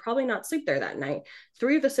I should probably not sleep there that night.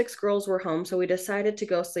 Three of the six girls were home, so we decided to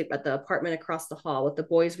go sleep at the apartment across the hall with the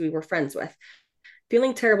boys we were friends with.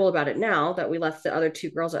 Feeling terrible about it now that we left the other two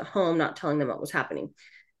girls at home, not telling them what was happening.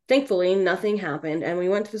 Thankfully, nothing happened, and we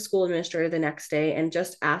went to the school administrator the next day and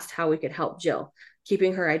just asked how we could help Jill,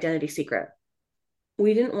 keeping her identity secret.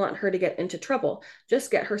 We didn't want her to get into trouble,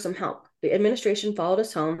 just get her some help. The administration followed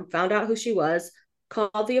us home, found out who she was,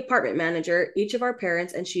 called the apartment manager, each of our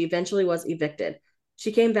parents, and she eventually was evicted.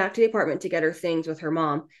 She came back to the apartment to get her things with her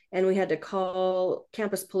mom, and we had to call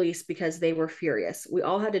campus police because they were furious. We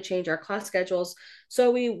all had to change our class schedules so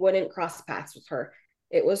we wouldn't cross paths with her.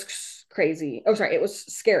 It was crazy. Oh, sorry, it was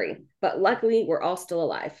scary, but luckily we're all still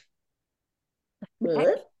alive.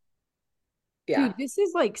 Heck, Yeah. dude, this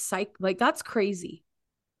is like like that's crazy.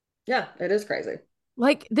 Yeah, it is crazy.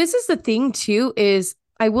 Like this is the thing too is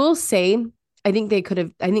I will say I think they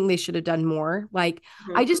should have done more. Like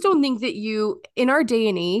I Mm-hmm. just don't think that you in our day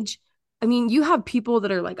and age, I mean, you have people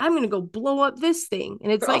that are like I'm going to go blow up this thing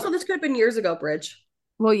and it's But like, also, this could have been years ago, Bridge.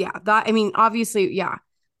 well yeah, that I mean, obviously yeah.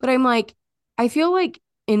 But I'm like I feel like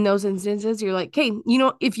in those instances you're like, "Okay,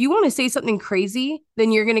 if you want to say something crazy,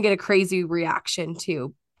 then you're going to get a crazy reaction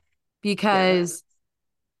too." Yeah. Because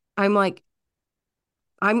I'm like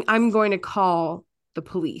I'm going to call the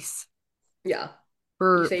police Yeah.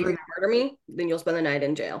 You for say you're for going to murder me, then you'll spend the night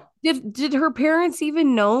in jail. did her parents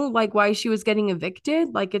even know like why she was getting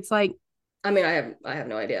evicted? Like it's like I mean, I have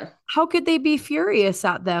no idea. how could they be furious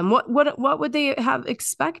at them? What would they have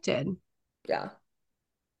expected? Yeah.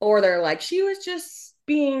 Or they're like, she was just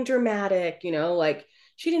being dramatic, like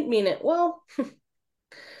she didn't mean it. Well,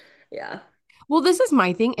 yeah. Well, this is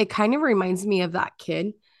my thing. It kind of reminds me of that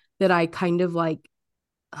kid that I kind of like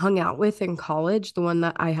hung out with in college, the one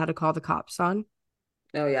that I had to call the cops on.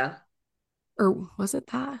 Oh, yeah. Or was it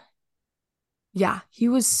that? Yeah, he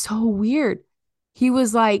was so weird. He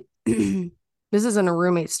was like this isn't a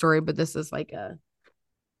roommate story, but this is like a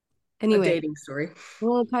A anyway. dating story.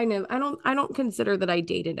 Well, kind of. I don't consider that I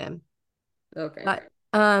dated him. Okay. But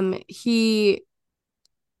he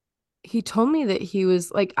told me that he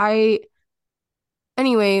was like I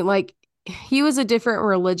anyway, like he was a different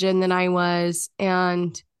religion than I was,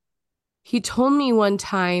 and he told me one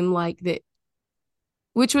time like that,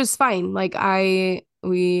 which was fine. Like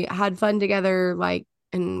we had fun together, like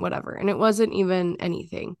and whatever, and it wasn't even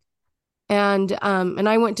anything. And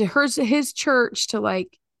I went to his church to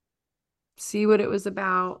like see what it was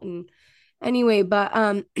about, and anyway,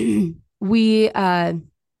 but we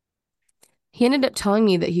he ended up telling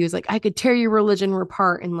me that he was like, I could tear your religion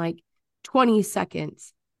apart in like 20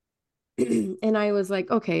 seconds. And I was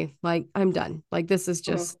like, okay, like I'm done. Like this is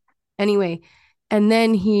Mhm. just anyway. And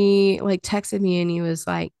then he like texted me and he was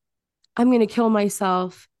like, I'm gonna kill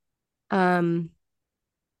myself. Um,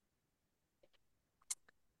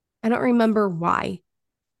 I don't remember why.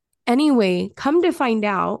 Anyway, come to find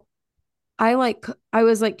out, I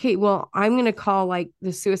was like, Kate, well, I'm gonna call like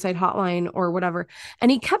the suicide hotline or whatever. And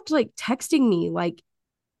he kept like texting me like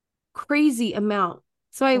crazy amount.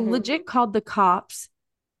 So I Mm-hmm. legit called the cops,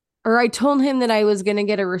 or I told him that I was gonna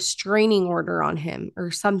get a restraining order on him or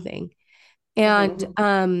something. And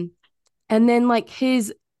Mm-hmm. and then like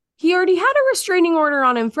he already had a restraining order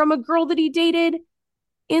on him from a girl that he dated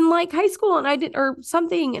in like high school and I did or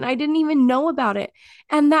something and I didn't even know about it.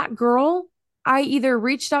 And that girl, I either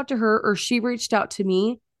reached out to her or she reached out to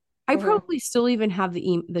me. I Mm-hmm. probably still even have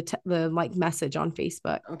the like message on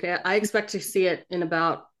Facebook. Okay, I expect to see it in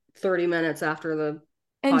about 30 minutes after the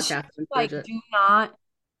And she's podcast with like, Bridget. do not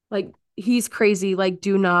like he's crazy, like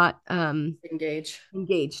do not Engage.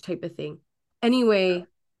 engage type of thing. Anyway,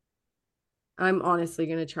 I'm honestly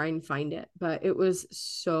gonna try and find it, but it was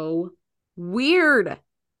so weird.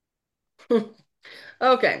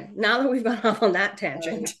 Okay, now that we've gone off on that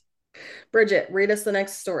tangent, Bridget, read us the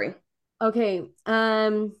next story. Okay.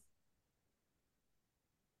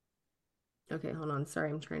 Okay, hold on. Sorry,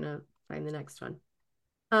 I'm trying to find the next one.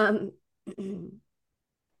 Um,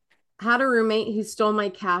 had a roommate who stole my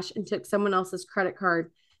cash and took someone else's credit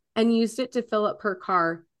card and used it to fill up her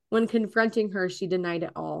car. When confronting her, she denied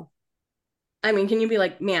it all. I mean, can you be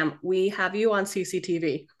like, ma'am, we have you on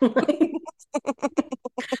CCTV?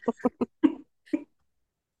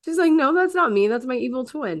 She's like, no, that's not me. That's my evil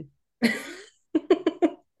twin.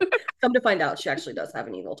 Come to find out, she actually does have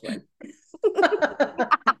an evil twin. Yeah,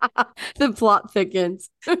 The plot thickens.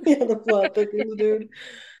 the plot thickens, dude.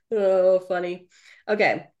 Oh, funny.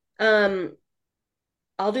 Okay. Um,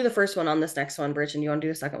 I'll do the first one on this next one, Bridget. And you want to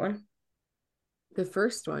do the second one? The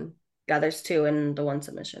first one. Yeah, there's two in the one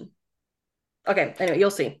submission. Okay, anyway,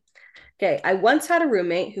 you'll see. Okay, I once had a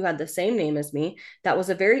roommate who had the same name as me. That was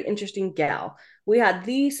a very interesting gal. We had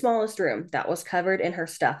the smallest room that was covered in her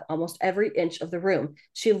stuff, almost every inch of the room.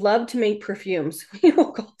 She loved to make perfumes.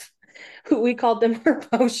 We called them her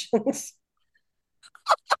potions.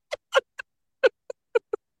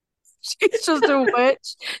 She's just a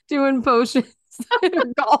witch doing potions in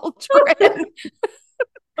her cauldron.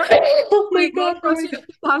 Oh my Wait, no, god! Oh my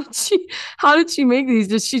god! how did she make these?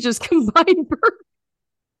 Did she just combine bird?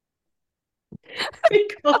 We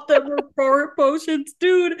called them her potions,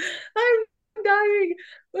 dude. I'm dying.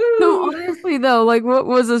 No, Ooh. honestly though, like what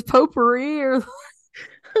was this potpourri or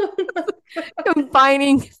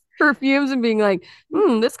combining perfumes and being like,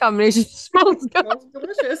 this combination smells good. Smells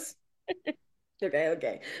delicious. Okay,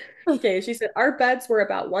 okay. Okay, she said our beds were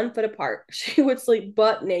about 1 foot apart. She would sleep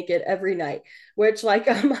butt naked every night, which like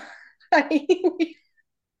I,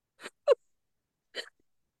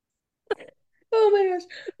 oh my gosh,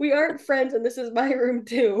 we aren't friends and this is my room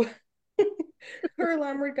too. Her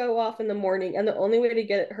alarm would go off in the morning, and the only way to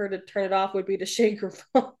get her to turn it off would be to shake her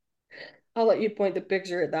phone. I'll let you point the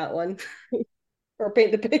picture at that one. Or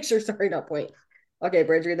paint the picture, sorry, not point. Okay,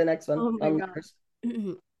 Bridge, read the next one Oh my on god. yours.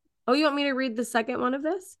 Oh, you want me to read the second one of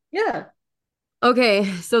this? Yeah. Okay,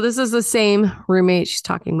 so this is the same roommate she's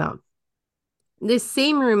talking about. This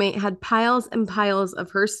same roommate had piles and piles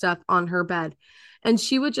of her stuff on her bed, and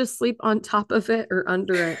she would just sleep on top of it or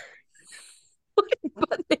under it.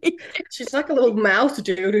 But She's like a little mouse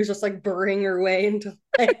dude who's just like burrowing her way into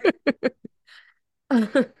like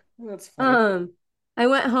that's funny. Um, I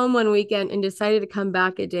went home one weekend and decided to come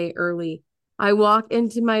back a day early. I walk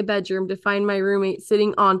into my bedroom to find my roommate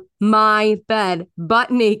sitting on my bed,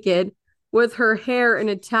 butt naked, with her hair in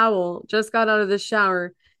a towel, just got out of the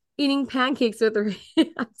shower, eating pancakes with her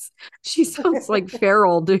hands. She sounds like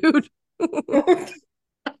feral, dude.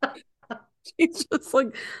 She's just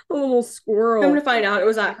like a little Come to squirrel. find out, it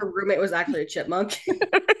was that her roommate was actually a chipmunk.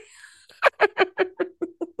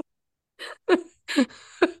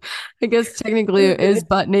 I guess technically it is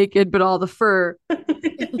butt naked, but all the fur.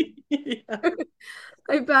 Yeah.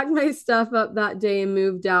 I packed my stuff up that day and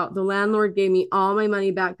moved out. The landlord gave me all my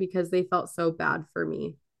money back because they felt so bad for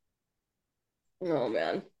me. Oh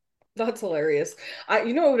man. That's hilarious.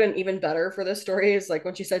 You know what would have been even better for this story is like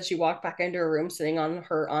when she said she walked back into her room sitting on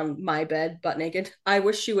my bed butt naked. I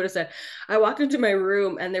wish she would have said, I walked into my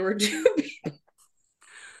room and there were two people.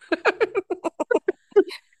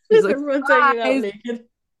 She's like, Everyone's hanging out guys, naked.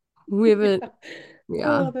 we haven't, Yeah.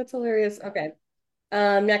 yeah. Oh, that's hilarious. Okay.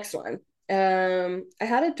 Next one. I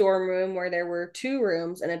had a dorm room where there were 2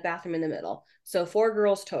 rooms and a bathroom in the middle. So 4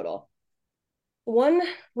 girls total. One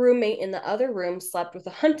roommate in the other room slept with a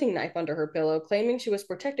hunting knife under her pillow, claiming she was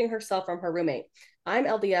protecting herself from her roommate. I'm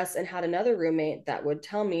LDS and had another roommate that would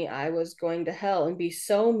tell me I was going to hell and be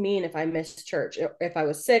so mean if I missed church, if I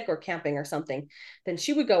was sick or camping or something. Then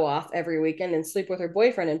she would go off every weekend and sleep with her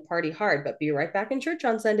boyfriend and party hard, but be right back in church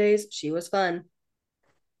on Sundays. She was fun.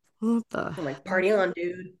 What the I'm like, heck? party on,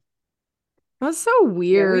 dude. That's so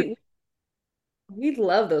Yeah, weird. we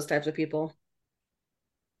love those types of people.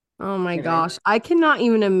 Oh my Anyway, gosh. I cannot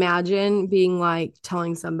even imagine being like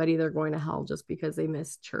telling somebody they're going to hell just because they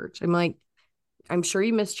missed church. I'm like, I'm sure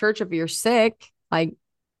you missed church if you're sick. Like,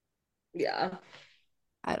 yeah.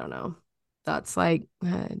 I don't know. That's like,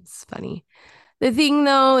 it's funny. The thing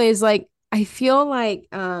though is like, I feel like,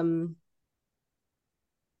 I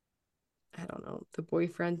don't know, the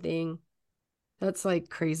boyfriend thing, that's like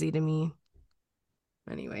crazy to me.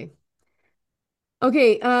 Anyway.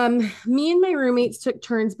 Okay, me and my roommates took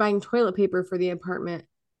turns buying toilet paper for the apartment.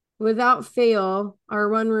 Without fail, our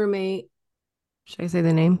one roommate, should I say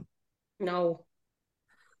the name? No.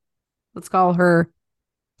 Let's call her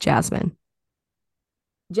Jasmine.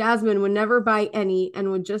 Jasmine would never buy any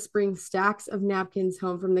and would just bring stacks of napkins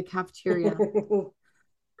home from the cafeteria.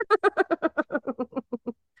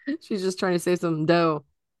 She's just trying to save some dough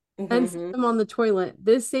and sit Mm-hmm. them on the toilet.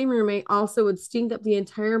 This same roommate also would stink up the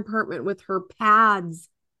entire apartment with her pads.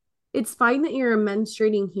 It's fine that you're a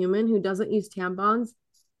menstruating human who doesn't use tampons,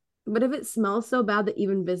 but if it smells so bad that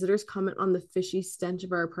even visitors comment on the fishy stench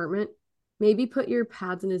of our apartment, maybe put your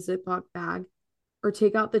pads in a Ziploc bag or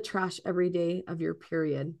take out the trash every day of your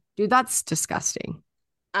period. Dude, that's disgusting.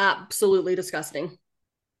 Absolutely disgusting.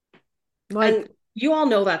 Like, And you all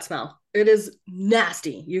know that smell. It is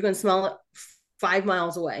nasty. You can smell it 5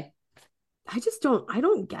 miles away. I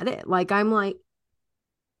don't get it. Like, I'm like,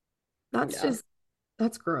 that's Yeah, just,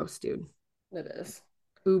 that's gross, dude. it is.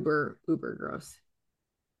 Uber gross.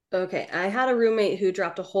 Okay, I had a roommate who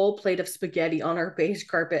dropped a whole plate of spaghetti on our beige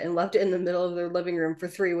carpet and left it in the middle of their living room for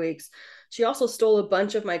 3 weeks. She also stole a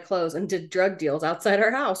bunch of my clothes and did drug deals outside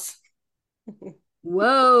our house.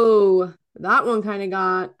 Whoa. That one kind of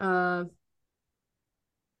got,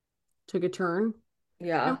 took a turn. I'm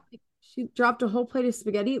Yeah, like, she dropped a whole plate of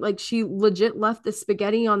spaghetti. Like, she legit left the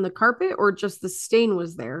spaghetti on the carpet or just the stain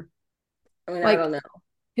was there? I mean, I Like, don't know.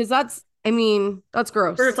 because that's, I mean, that's But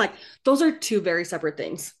gross. it's like, those are two very separate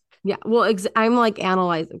things. Yeah. Well, I'm like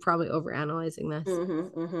analyzing, probably over analyzing this.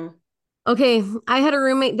 Mm-hmm, mm-hmm. Okay. I had a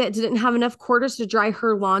roommate that didn't have enough quarters to dry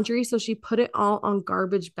her laundry. So she put it all on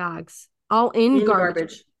garbage bags, all in In garbage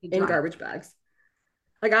garbage, to in dry. garbage bags.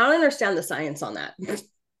 Like, I don't understand the science on that.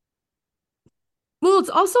 Well, it's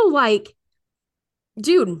also like,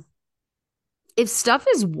 dude, if stuff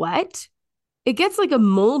is wet, it gets like a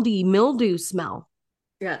moldy mildew smell.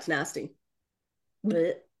 Yeah, it's nasty.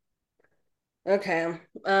 Blech. Okay.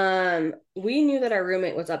 We knew that our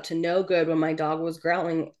roommate was up to no good when my dog was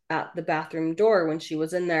growling at the bathroom door when she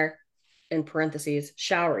was in there, in parentheses,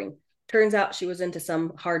 showering. Turns out she was into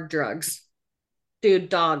some hard drugs. Dude,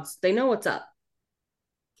 dogs, they know what's up.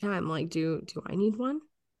 Yeah, I'm like, do I need one?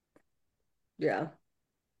 Yeah.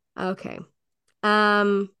 Okay.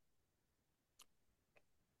 Um,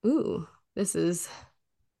 ooh, this is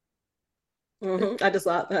I just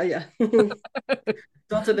thought, yeah.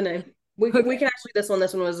 Don't say the name. We okay. can actually this one.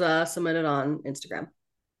 This one was submitted on Instagram.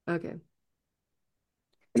 Okay.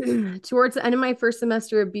 Towards the end of my first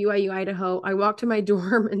semester of BYU, Idaho, I walked to my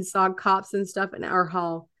dorm and saw cops and stuff in our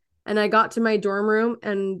hall. And I got to my dorm room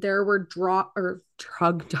and there were drug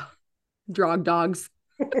dogs,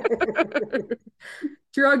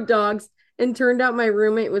 drug dogs. And turned out my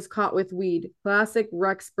roommate was caught with weed. Classic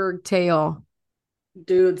Rexburg tale.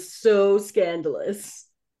 Dude, so scandalous.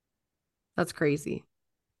 That's crazy.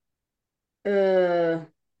 Uh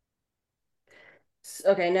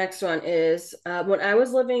Okay, next one is when I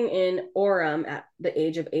was living in Orem at the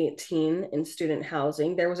age of 18 in student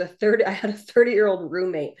housing, I had a 30-year-old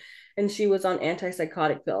roommate and she was on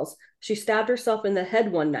antipsychotic pills. She stabbed herself in the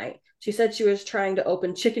head one night. She said she was trying to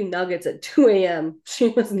open chicken nuggets at 2 a.m. She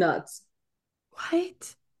was nuts.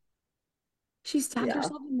 What? She stabbed Yeah,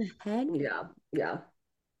 herself in the head? yeah, yeah.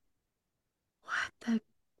 What the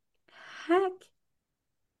heck?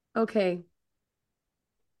 Okay.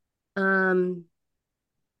 Um,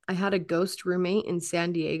 I had a ghost roommate in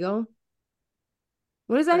San Diego.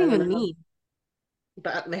 What does I that don't even know. mean?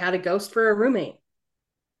 But they had a ghost for a roommate,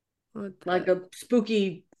 What like the a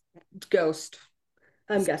spooky ghost,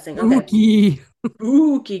 I'm guessing. Okay. spooky?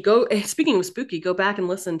 Spooky. Speaking of spooky, go back and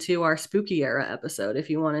listen to our spooky era episode if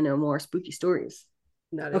you want to know more spooky stories.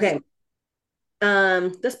 That is Okay.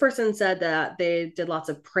 This person said that they did lots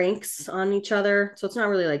of pranks on each other. So it's not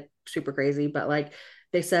really like super crazy, but like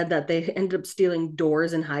they said that they ended up stealing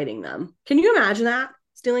doors and hiding them. Can you imagine that?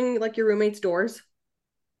 Stealing like your roommate's doors?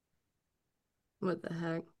 What the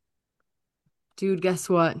heck? Dude, guess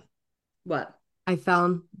what? What? I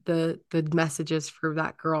found the messages for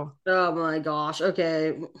that girl. Oh my gosh.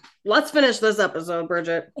 Okay. Let's finish this episode,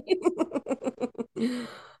 Bridget.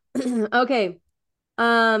 Okay.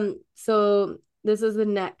 So this is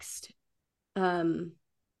um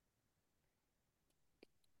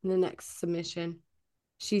the next submission.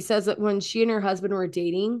 She says that when she and her husband were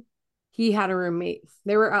dating, he had a roommate.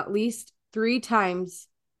 There were at least 3 times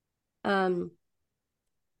um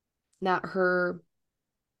that her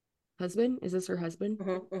husband, is this her husband?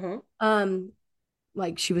 Mm-hmm, mm-hmm.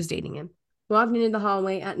 Like she was dating him. Walked into the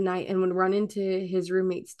hallway at night and would run into his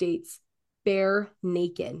roommate's dates bare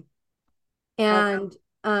naked. Okay.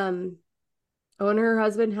 And when her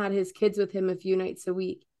husband had his kids with him a few nights a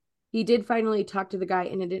week, he did finally talk to the guy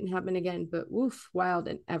and it didn't happen again. But woof, wild,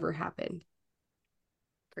 it ever happened.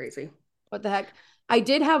 Crazy. What the heck? I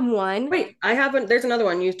did have one. Wait, I haven't. There's another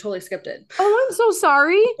one. You totally skipped it. Oh, I'm so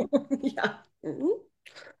sorry. Yeah. Mhm.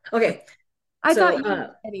 Okay. I So, thought you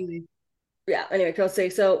anyway. yeah, anyway, I'll say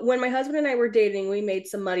so. When my husband and I were dating, we made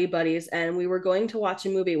some muddy buddies and we were going to watch a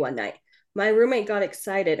movie one night. My roommate got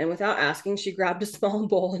excited and without asking, she grabbed a small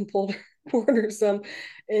bowl and poured her some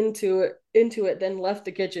into it, then left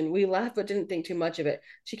the kitchen. We laughed but didn't think too much of it.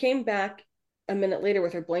 She came back a minute later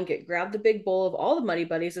with her blanket, grabbed the big bowl of all the muddy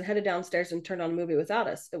buddies, and headed downstairs and turned on a movie without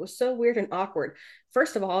us. It was so weird and awkward.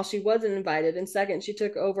 First of all, she wasn't invited, and second, she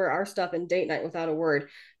took over our stuff and date night without a word.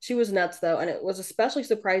 She was nuts though, and it was especially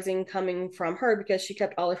surprising coming from her because she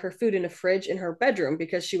kept all of her food in a fridge in her bedroom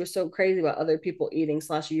because she was so crazy about other people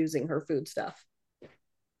eating/using her food stuff.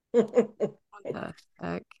 What the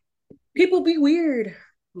heck? People be weird.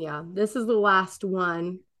 Yeah, this is the last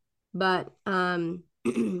one. But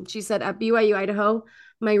she said at BYU, Idaho,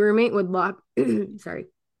 my roommate would lock sorry.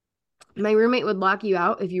 My roommate would lock you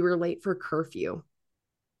out if you were late for curfew.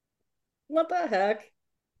 What the heck?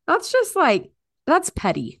 That's just like that's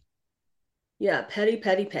petty. Yeah, petty,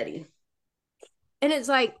 petty, petty. And it's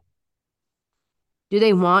like, do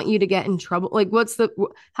they want you to get in trouble? Like, how does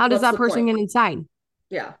What's that the person point? get inside?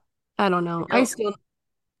 Yeah, I don't know. I don't.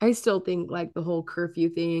 I still think like the whole curfew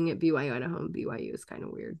thing at BYU Idaho and BYU is kind of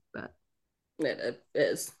weird, but It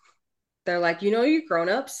is. They're like, you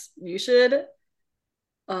grown-ups, you should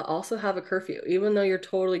also have a curfew, even though you're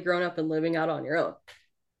totally grown up and living out on your own.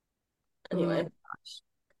 oh my Anyway, gosh.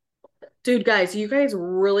 dude, guys, you guys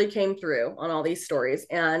really came through on all these stories,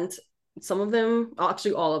 and some of them,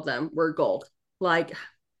 actually, all of them, were gold. Like,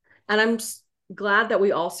 and I'm glad that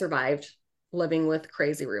we all survived living with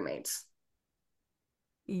crazy roommates.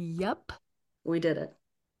 Yep. We did it.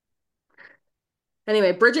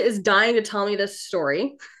 Anyway, Bridget is dying to tell me this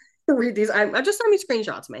story. Read these. I just sent me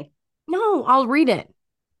screenshots, me. No, I'll read it.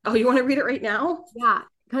 Oh, you want to read it right now? Yeah,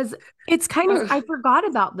 because it's kind of I forgot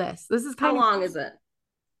about this. This is How kind of long is it?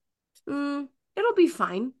 it'll be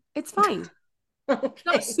fine. It's fine. Not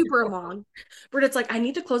Okay. super long. Bridget's like, I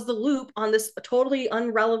need to close the loop on this totally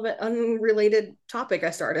unrelevant, unrelated topic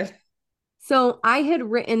I started. So I had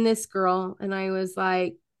written this girl and I was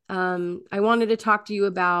like, I wanted to talk to you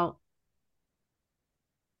about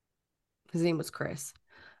his name was Chris.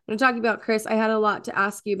 I'm talking about Chris. I had a lot to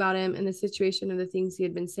ask you about him and the situation and the things he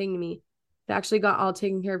had been saying to me. It actually got all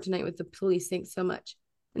taken care of tonight with the police. Thanks so much.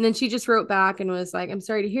 And then she just wrote back and was like, I'm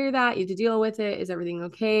sorry to hear that. You have to deal with it. Is everything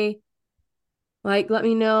okay? Like, let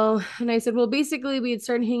me know. And I said, well, basically, we had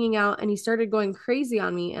started hanging out and he started going crazy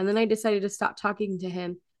on me. And then I decided to stop talking to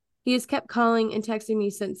him. He has kept calling and texting me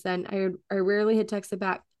since then. I rarely had texted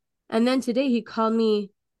back. And then today he called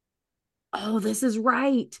me. Oh, this is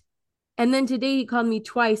right. And then today he called me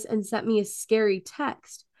twice and sent me a scary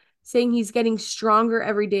text saying he's getting stronger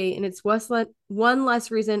every day and it's one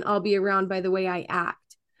less reason I'll be around by the way I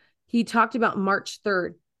act. He talked about March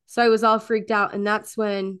 3rd. So I was all freaked out. And that's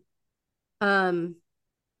when um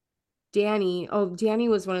Danny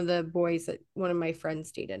was one of the boys that one of my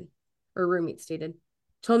friends dated or roommates dated,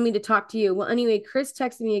 told me to talk to you. Well, anyway, Chris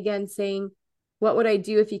texted me again saying, what would I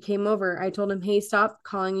do if he came over? I told him, hey, stop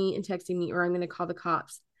calling me and texting me or I'm going to call the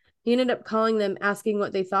cops. He ended up calling them, asking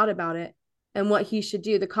what they thought about it and what he should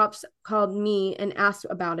do. The cops called me and asked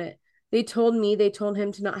about it. They told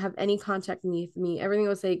him to not have any contact with me. Everything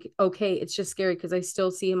was like, okay, it's just scary because I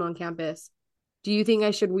still see him on campus. Do you think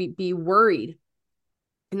I should be worried?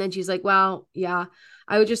 And then she's like, well, yeah,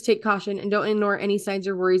 I would just take caution and don't ignore any signs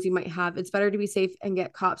or worries you might have. It's better to be safe and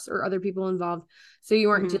get cops or other people involved so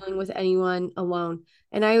you aren't Mm-hmm. dealing with anyone alone.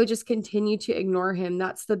 And I would just continue to ignore him.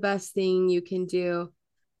 That's the best thing you can do.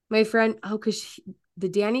 My friend, the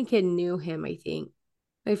Danny kid knew him, I think.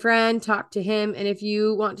 My friend talked to him, and if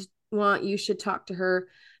you want, you should talk to her.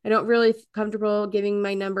 I don't really comfortable giving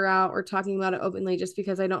my number out or talking about it openly just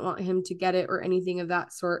because I don't want him to get it or anything of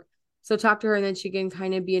that sort. So talk to her and then she can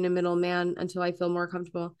kind of be in a middleman until I feel more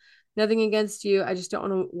comfortable. Nothing against you. I just don't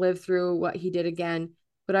want to live through what he did again,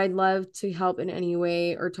 but I'd love to help in any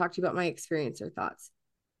way or talk to you about my experience or thoughts.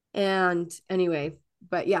 And anyway,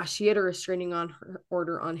 but yeah, she had a restraining on her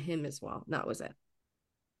order on him as well. And that was it.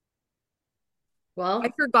 I Well,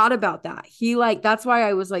 forgot about that. He like that's why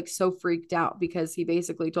I was like so freaked out because he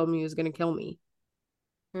basically told me he was going to kill me.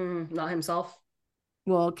 not himself.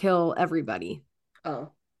 Well, kill everybody Oh,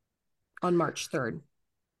 on March 3rd.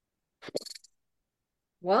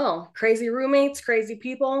 well, crazy roommates, crazy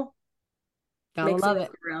people. Gotta Makes it love work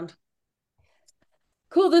it. around.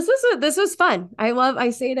 Cool. This was fun. I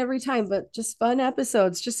say it every time, but just fun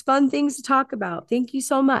episodes, just fun things to talk about. Thank you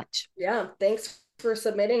so much. Yeah. Thanks for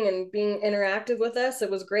submitting and being interactive with us.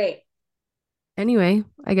 It was great. Anyway,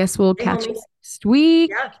 I guess we'll Hey, catch you homies. next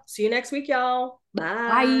week. Yeah. See you next week, y'all.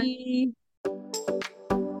 Bye. Bye.